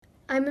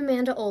I'm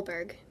Amanda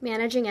Olberg,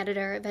 Managing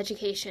Editor of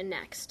Education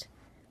Next.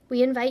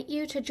 We invite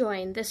you to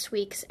join this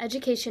week's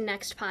Education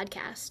Next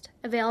podcast,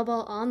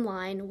 available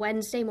online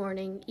Wednesday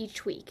morning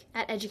each week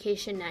at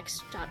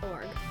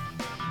educationnext.org.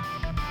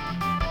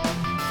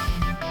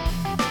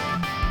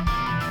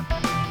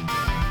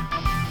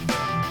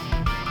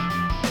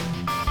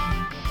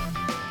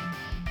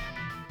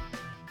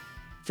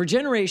 For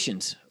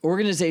generations,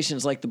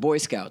 organizations like the Boy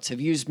Scouts have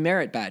used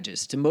merit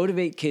badges to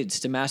motivate kids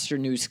to master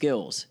new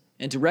skills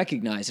and to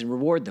recognize and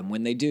reward them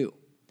when they do.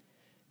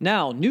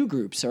 Now, new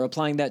groups are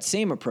applying that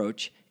same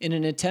approach in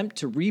an attempt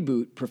to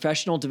reboot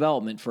professional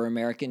development for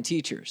American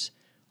teachers,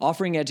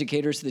 offering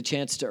educators the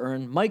chance to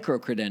earn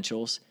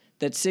micro-credentials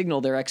that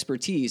signal their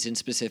expertise in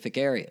specific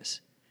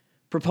areas.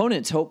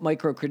 Proponents hope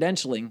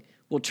micro-credentialing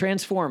will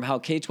transform how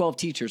K-12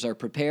 teachers are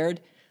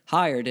prepared,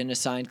 hired, and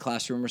assigned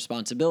classroom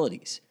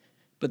responsibilities.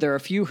 But there are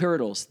a few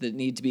hurdles that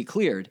need to be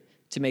cleared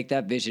to make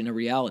that vision a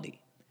reality.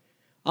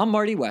 I'm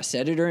Marty West,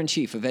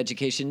 Editor-in-Chief of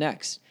Education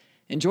Next,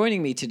 and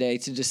joining me today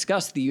to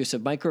discuss the use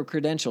of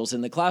micro-credentials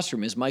in the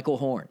classroom is Michael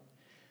Horn.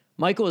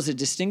 Michael is a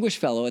distinguished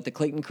fellow at the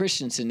Clayton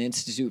Christensen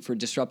Institute for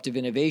Disruptive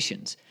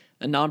Innovations,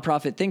 a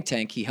nonprofit think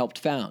tank he helped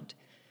found.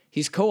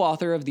 He's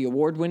co-author of the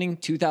award-winning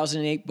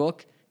 2008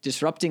 book,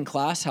 Disrupting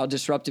Class: How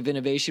Disruptive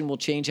Innovation Will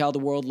Change How the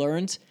World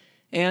Learns,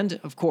 and,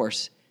 of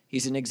course,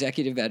 he's an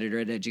executive editor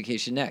at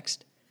Education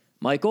Next.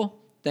 Michael,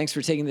 thanks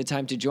for taking the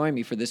time to join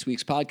me for this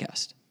week's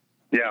podcast.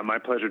 Yeah, my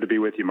pleasure to be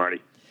with you, Marty.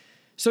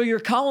 So your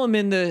column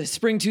in the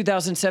spring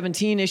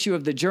 2017 issue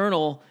of the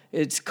Journal,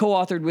 it's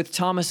co-authored with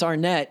Thomas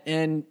Arnett,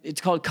 and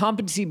it's called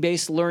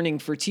Competency-Based Learning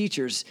for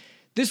Teachers.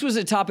 This was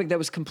a topic that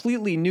was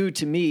completely new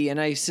to me, and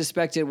I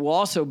suspect it will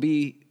also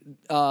be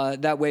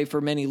that way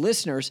for many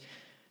listeners.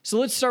 So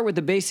let's start with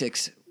the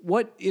basics.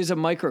 What is a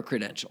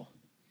micro-credential?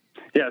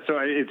 Yeah, so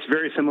it's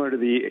very similar to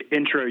the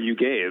intro you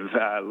gave.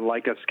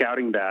 Like a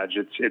scouting badge,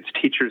 it's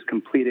teachers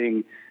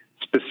completing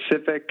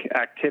specific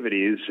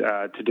activities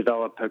to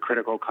develop a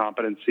critical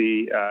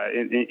competency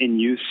in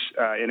use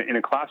in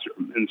a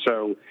classroom. And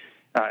so,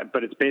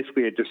 but it's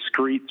basically a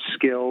discrete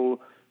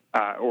skill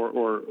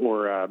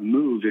or a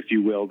move, if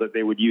you will, that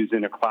they would use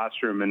in a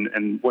classroom.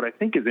 And what I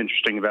think is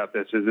interesting about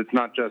this is it's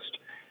not just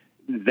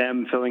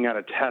them filling out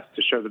a test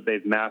to show that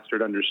they've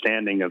mastered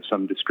understanding of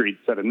some discrete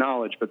set of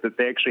knowledge, but that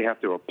they actually have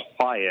to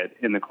apply it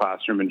in the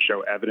classroom and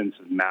show evidence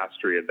of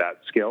mastery of that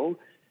skill.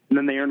 And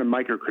then they earn a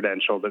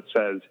micro-credential that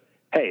says,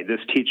 hey, this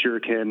teacher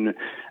can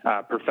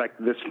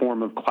perfect this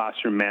form of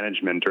classroom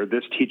management, or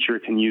this teacher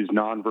can use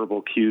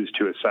nonverbal cues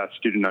to assess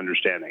student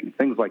understanding,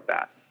 things like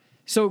that.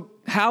 So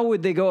how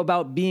would they go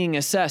about being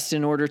assessed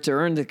in order to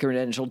earn the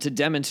credential to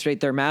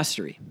demonstrate their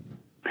mastery?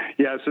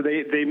 Yeah, so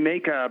they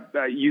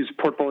use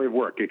portfolio of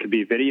work. It could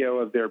be video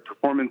of their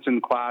performance in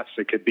class.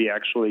 It could be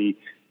actually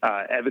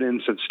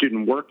evidence of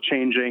student work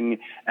changing,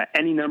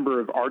 any number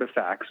of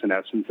artifacts, in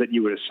essence, that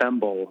you would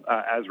assemble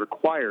as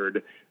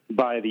required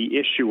by the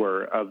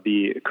issuer of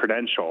the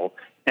credential,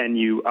 and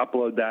you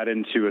upload that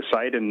into a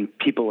site, and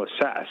people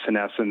assess, in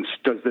essence,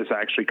 does this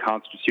actually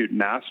constitute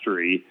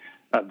mastery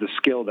of the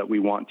skill that we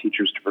want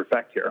teachers to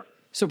perfect here?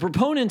 So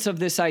proponents of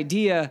this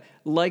idea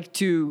like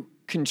to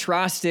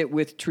contrast it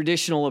with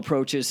traditional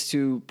approaches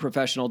to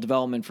professional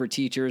development for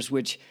teachers,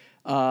 which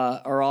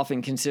are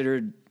often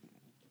considered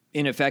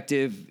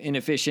ineffective,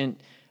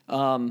 inefficient,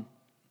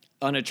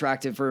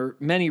 unattractive for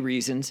many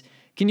reasons.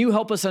 Can you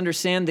help us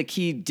understand the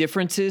key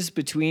differences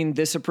between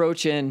this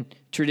approach and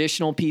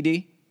traditional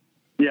PD?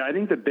 Yeah, I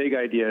think the big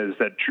idea is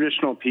that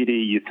traditional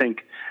PD, you think,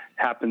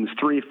 happens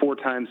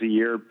 3-4 times a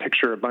year.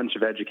 Picture a bunch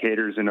of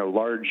educators in a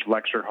large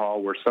lecture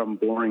hall where some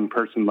boring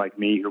person like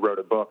me who wrote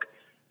a book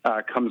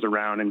comes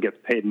around and gets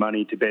paid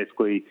money to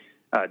basically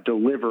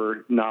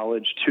deliver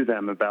knowledge to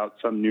them about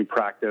some new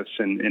practice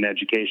in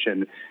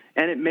education.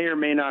 And it may or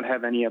may not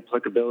have any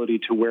applicability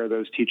to where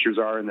those teachers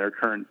are in their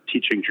current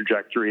teaching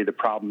trajectory, the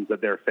problems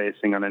that they're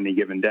facing on any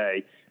given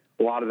day.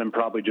 A lot of them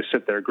probably just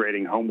sit there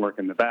grading homework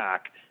in the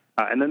back.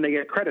 And then they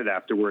get credit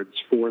afterwards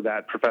for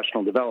that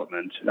professional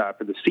development,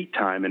 for the seat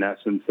time, in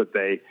essence, that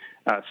they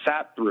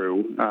sat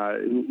through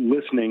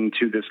listening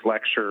to this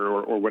lecture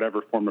or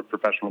whatever form of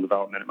professional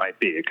development it might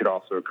be. It could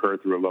also occur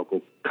through a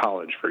local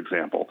college, for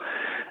example.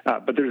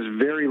 But there's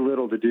very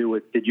little to do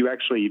with, did you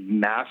actually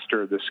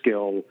master the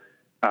skill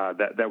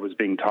that was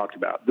being talked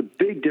about? The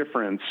big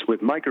difference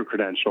with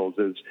micro-credentials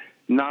is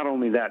not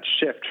only that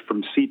shift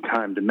from seat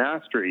time to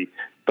mastery,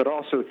 but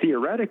also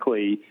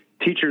theoretically,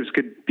 teachers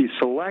could be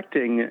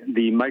selecting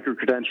the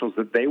micro-credentials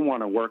that they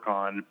want to work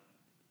on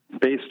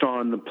based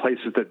on the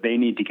places that they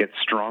need to get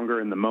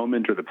stronger in the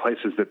moment or the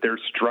places that they're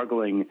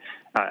struggling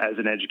as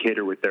an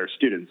educator with their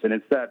students. And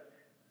it's that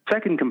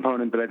second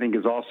component that I think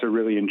is also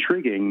really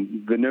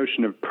intriguing, the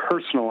notion of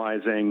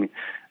personalizing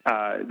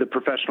the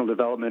professional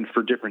development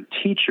for different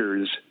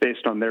teachers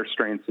based on their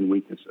strengths and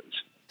weaknesses.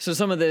 So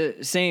some of the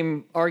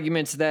same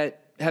arguments that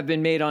have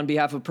been made on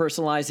behalf of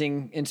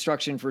personalizing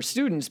instruction for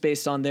students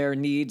based on their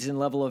needs and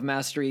level of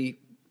mastery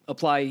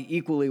apply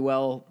equally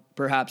well,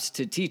 perhaps,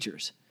 to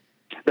teachers.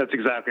 That's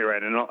exactly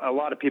right. And a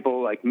lot of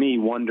people like me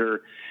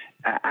wonder,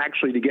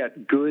 actually, to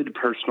get good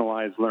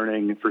personalized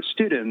learning for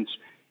students,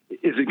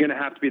 is it going to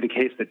have to be the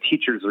case that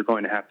teachers are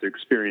going to have to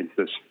experience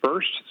this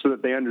first so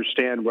that they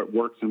understand what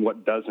works and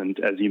what doesn't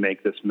as you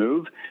make this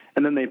move,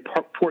 and then they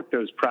port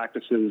those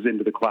practices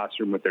into the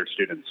classroom with their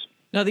students?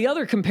 Now, the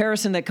other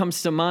comparison that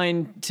comes to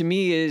mind to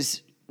me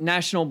is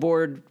National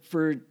Board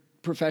for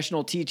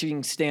Professional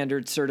Teaching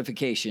Standards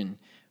certification,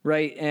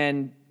 right?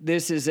 And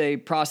this is a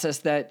process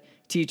that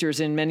teachers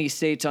in many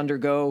states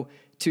undergo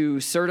to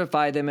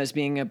certify them as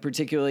being a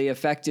particularly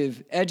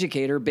effective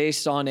educator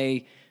based on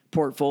a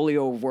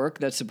portfolio of work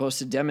that's supposed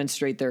to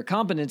demonstrate their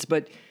competence.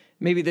 But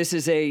maybe this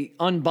is a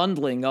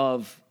unbundling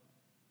of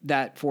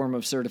that form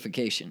of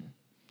certification.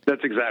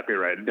 That's exactly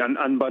right.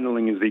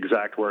 Unbundling is the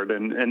exact word,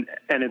 and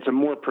it's a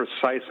more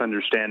precise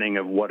understanding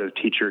of what a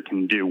teacher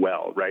can do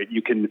well, right?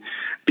 You can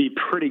be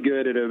pretty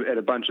good at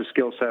a bunch of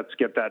skill sets,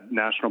 get that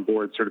national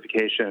board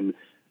certification,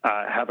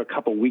 have a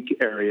couple weak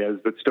areas,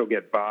 but still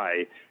get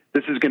by.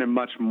 This is going to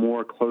much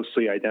more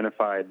closely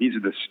identify these are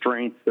the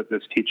strengths that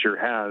this teacher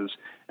has,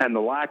 and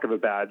the lack of a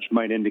badge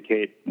might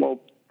indicate,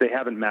 well, they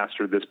haven't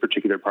mastered this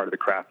particular part of the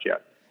craft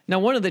yet. Now,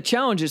 one of the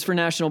challenges for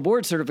national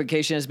board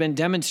certification has been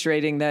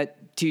demonstrating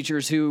that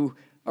teachers who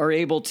are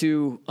able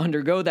to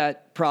undergo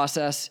that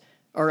process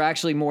are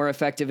actually more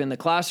effective in the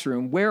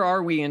classroom. Where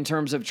are we in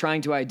terms of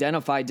trying to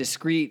identify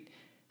discrete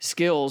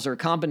skills or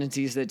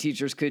competencies that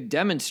teachers could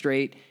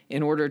demonstrate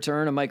in order to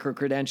earn a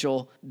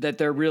micro-credential that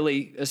they're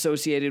really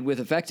associated with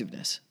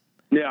effectiveness?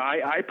 Yeah,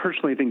 I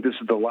personally think this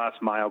is the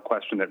last mile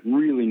question that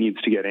really needs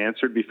to get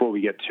answered before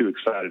we get too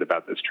excited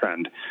about this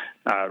trend.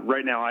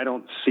 Right now, I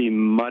don't see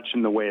much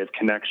in the way of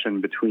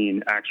connection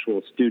between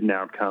actual student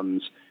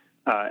outcomes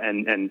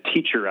and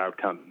teacher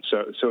outcomes.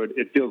 So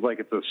it feels like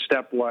it's a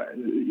step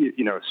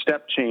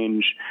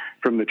change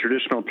from the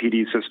traditional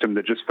PD system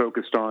that just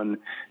focused on,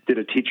 did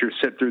a teacher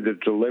sit through the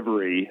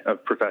delivery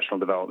of professional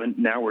development?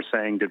 Now we're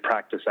saying, did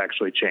practice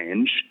actually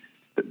change?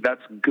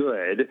 That's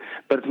good,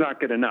 but it's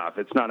not good enough.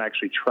 It's not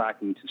actually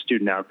tracking to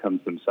student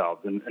outcomes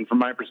themselves. And from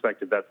my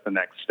perspective, that's the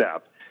next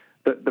step.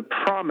 The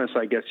promise,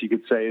 I guess you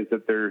could say, is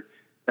that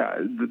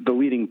the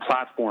leading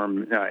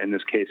platform, in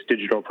this case,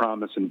 Digital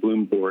Promise and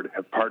Bloomboard,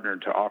 have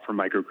partnered to offer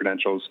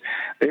micro-credentials.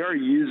 They are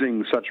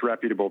using such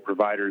reputable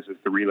providers as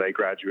the Relay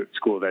Graduate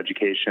School of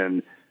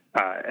Education,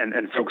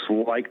 and folks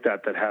like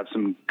that have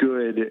some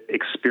good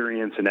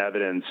experience and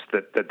evidence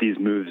that these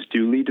moves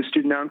do lead to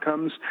student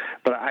outcomes.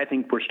 But I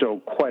think we're still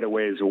quite a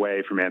ways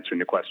away from answering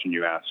the question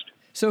you asked.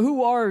 So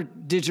who are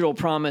Digital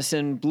Promise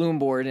and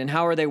Bloomboard, and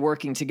how are they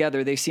working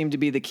together? They seem to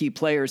be the key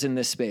players in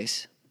this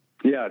space.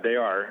 Yeah, they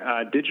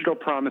are. Digital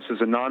Promise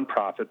is a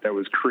nonprofit that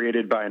was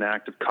created by an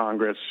act of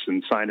Congress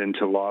and signed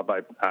into law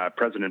by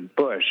President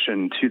Bush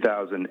in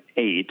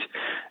 2008.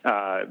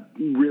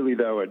 Really,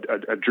 though,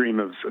 a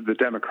dream of the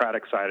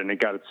Democratic side, and it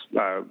got its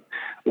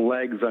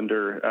legs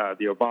under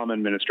the Obama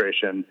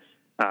administration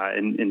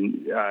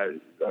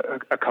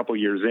a couple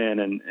years in,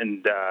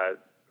 and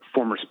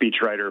former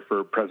speechwriter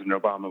for President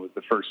Obama was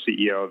the first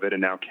CEO of it,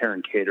 and now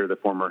Karen Cater, the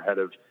former head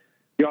of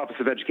the Office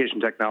of Education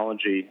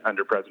Technology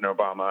under President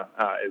Obama,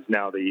 is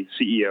now the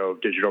CEO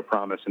of Digital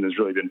Promise and has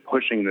really been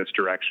pushing in this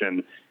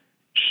direction.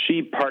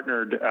 She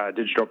partnered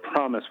Digital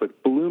Promise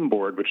with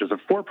Bloomboard, which is a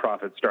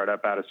for-profit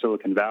startup out of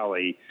Silicon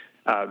Valley,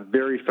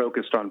 very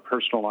focused on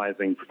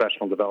personalizing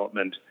professional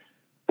development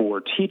for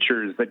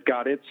teachers, that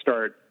got its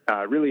start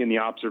really in the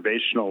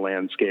observational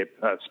landscape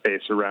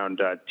space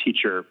around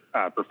teacher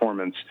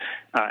performance,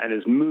 and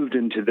has moved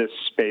into this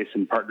space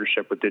in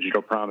partnership with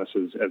Digital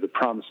Promises as a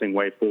promising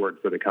way forward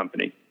for the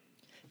company.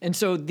 And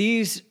so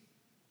these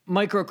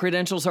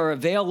micro-credentials are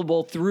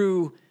available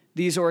through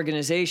these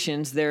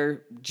organizations.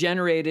 They're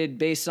generated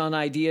based on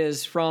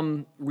ideas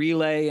from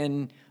Relay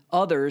and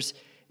others.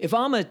 If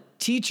I'm a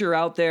teacher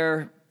out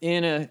there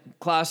in a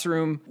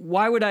classroom,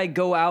 why would I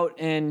go out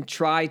and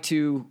try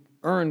to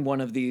earn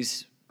one of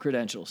these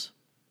credentials?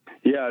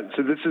 Yeah,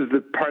 so this is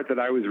the part that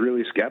I was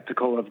really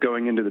skeptical of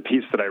going into the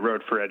piece that I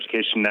wrote for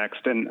Education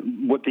Next.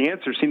 And what the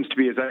answer seems to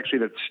be is actually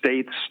that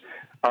states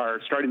are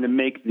starting to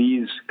make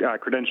these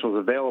credentials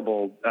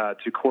available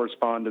to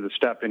correspond to the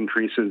step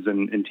increases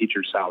in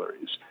teacher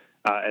salaries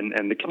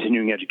and the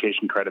continuing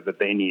education credit that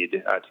they need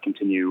to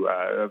continue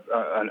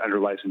under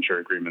licensure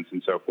agreements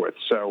and so forth.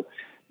 So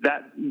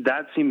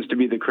that seems to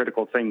be the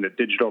critical thing, that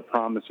Digital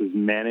Promise is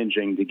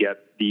managing to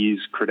get these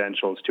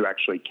credentials to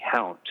actually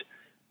count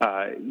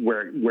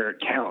where it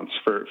counts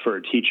for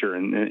a teacher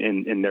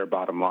in their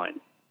bottom line.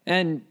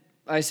 And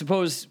I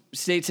suppose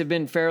states have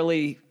been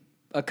fairly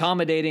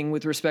accommodating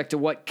with respect to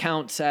what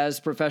counts as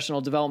professional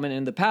development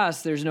in the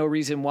past. There's no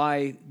reason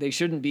why they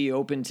shouldn't be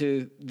open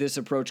to this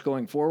approach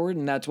going forward,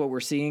 and that's what we're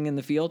seeing in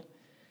the field?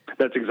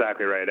 That's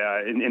exactly right.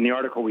 In the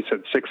article, we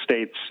said 6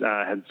 states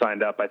had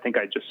signed up. I think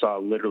I just saw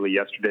literally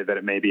yesterday that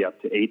it may be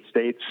up to 8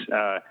 states.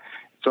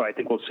 So I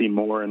think we'll see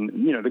more. And,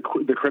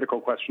 the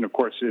critical question, of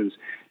course, is,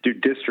 do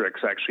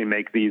districts actually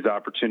make these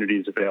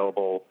opportunities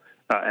available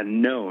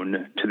and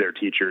known to their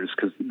teachers?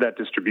 Because that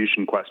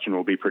distribution question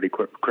will be pretty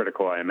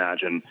critical, I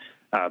imagine.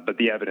 But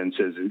the evidence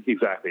is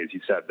exactly as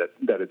you said,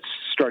 that it's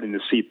starting to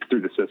seep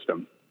through the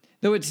system.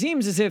 Though it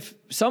seems as if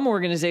some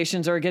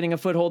organizations are getting a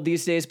foothold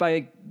these days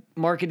by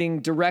marketing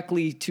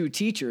directly to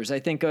teachers. I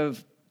think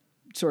of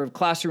sort of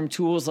classroom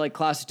tools like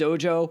Class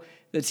Dojo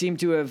that seem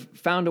to have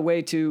found a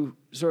way to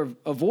sort of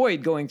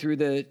avoid going through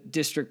the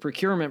district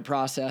procurement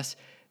process.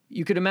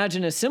 You could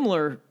imagine a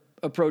similar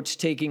approach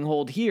taking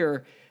hold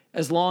here,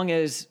 as long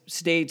as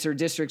states or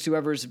districts,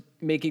 whoever's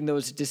making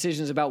those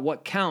decisions about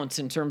what counts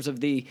in terms of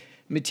the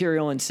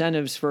material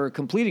incentives for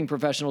completing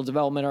professional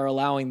development, are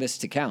allowing this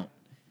to count.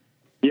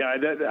 Yeah,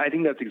 I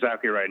think that's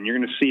exactly right. And you're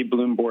going to see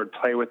Bloom Board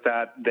play with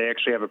that. They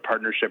actually have a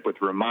partnership with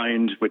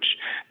Remind, which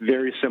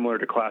very similar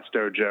to Class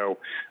Dojo,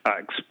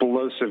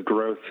 explosive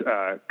growth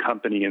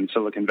company in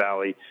Silicon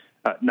Valley,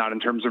 not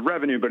in terms of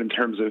revenue, but in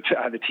terms of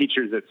the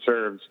teachers it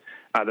serves.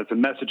 That's a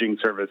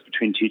messaging service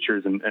between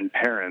teachers and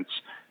parents.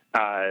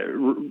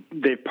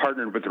 They've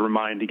partnered with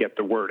Remind to get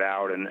the word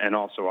out and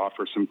also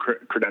offer some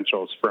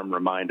credentials from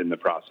Remind in the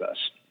process.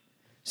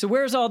 So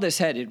where's all this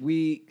headed?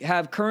 We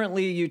have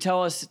currently, you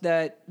tell us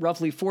that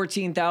roughly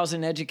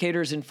 14,000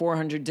 educators in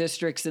 400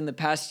 districts in the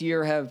past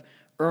year have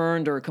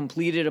earned or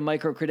completed a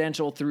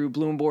micro-credential through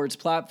Bloom Board's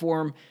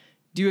platform.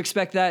 Do you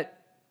expect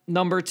that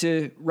number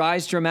to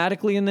rise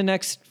dramatically in the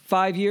next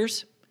 5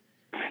 years?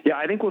 Yeah,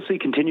 I think we'll see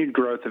continued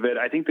growth of it.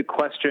 I think the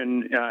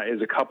question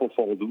is a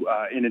couple-fold.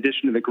 In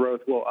addition to the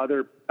growth, will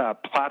other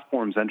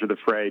platforms enter the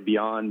fray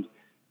beyond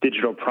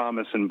Digital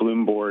Promise and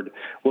Bloom Board?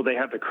 Will they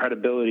have the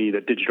credibility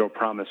that Digital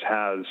Promise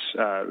has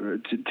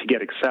to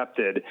get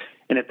accepted?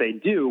 And if they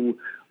do,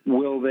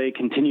 will they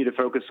continue to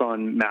focus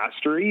on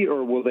mastery,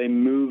 or will they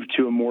move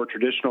to a more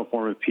traditional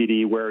form of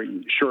PD where,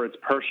 sure, it's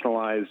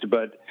personalized,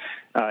 but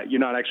you're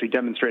not actually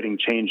demonstrating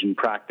change in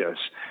practice?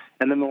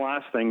 And then the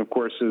last thing, of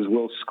course, is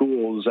will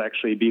schools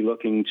actually be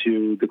looking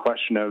to the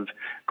question of,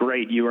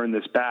 great, you earned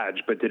this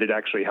badge, but did it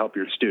actually help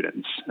your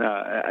students?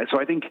 So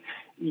I think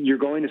you're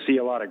going to see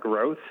a lot of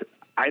growth.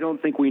 I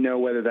don't think we know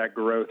whether that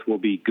growth will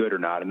be good or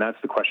not, and that's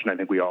the question I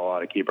think we all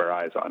ought to keep our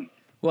eyes on.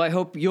 Well, I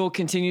hope you'll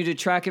continue to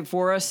track it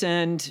for us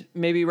and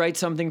maybe write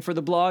something for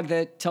the blog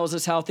that tells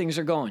us how things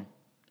are going.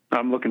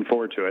 I'm looking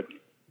forward to it.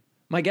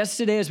 My guest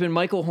today has been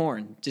Michael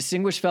Horn,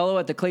 Distinguished Fellow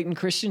at the Clayton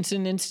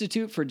Christensen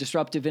Institute for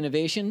Disruptive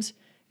Innovations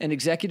and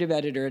Executive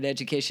Editor at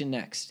Education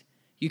Next.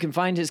 You can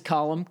find his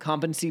column,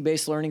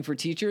 Competency-Based Learning for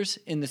Teachers,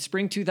 in the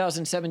spring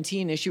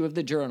 2017 issue of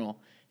the Journal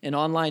and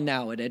online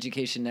now at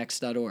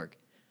educationnext.org.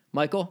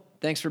 Michael,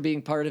 thanks for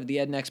being part of the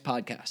EdNext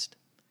podcast.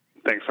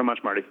 Thanks so much,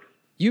 Marty.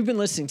 You've been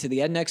listening to the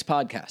EdNext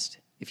podcast.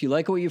 If you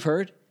like what you've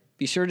heard,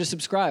 be sure to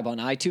subscribe on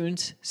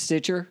iTunes,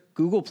 Stitcher,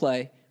 Google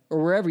Play,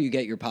 or wherever you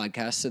get your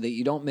podcasts so that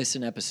you don't miss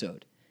an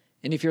episode.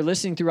 And if you're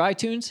listening through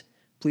iTunes,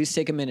 please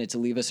take a minute to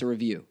leave us a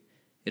review.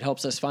 It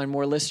helps us find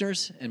more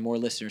listeners and more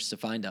listeners to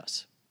find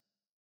us.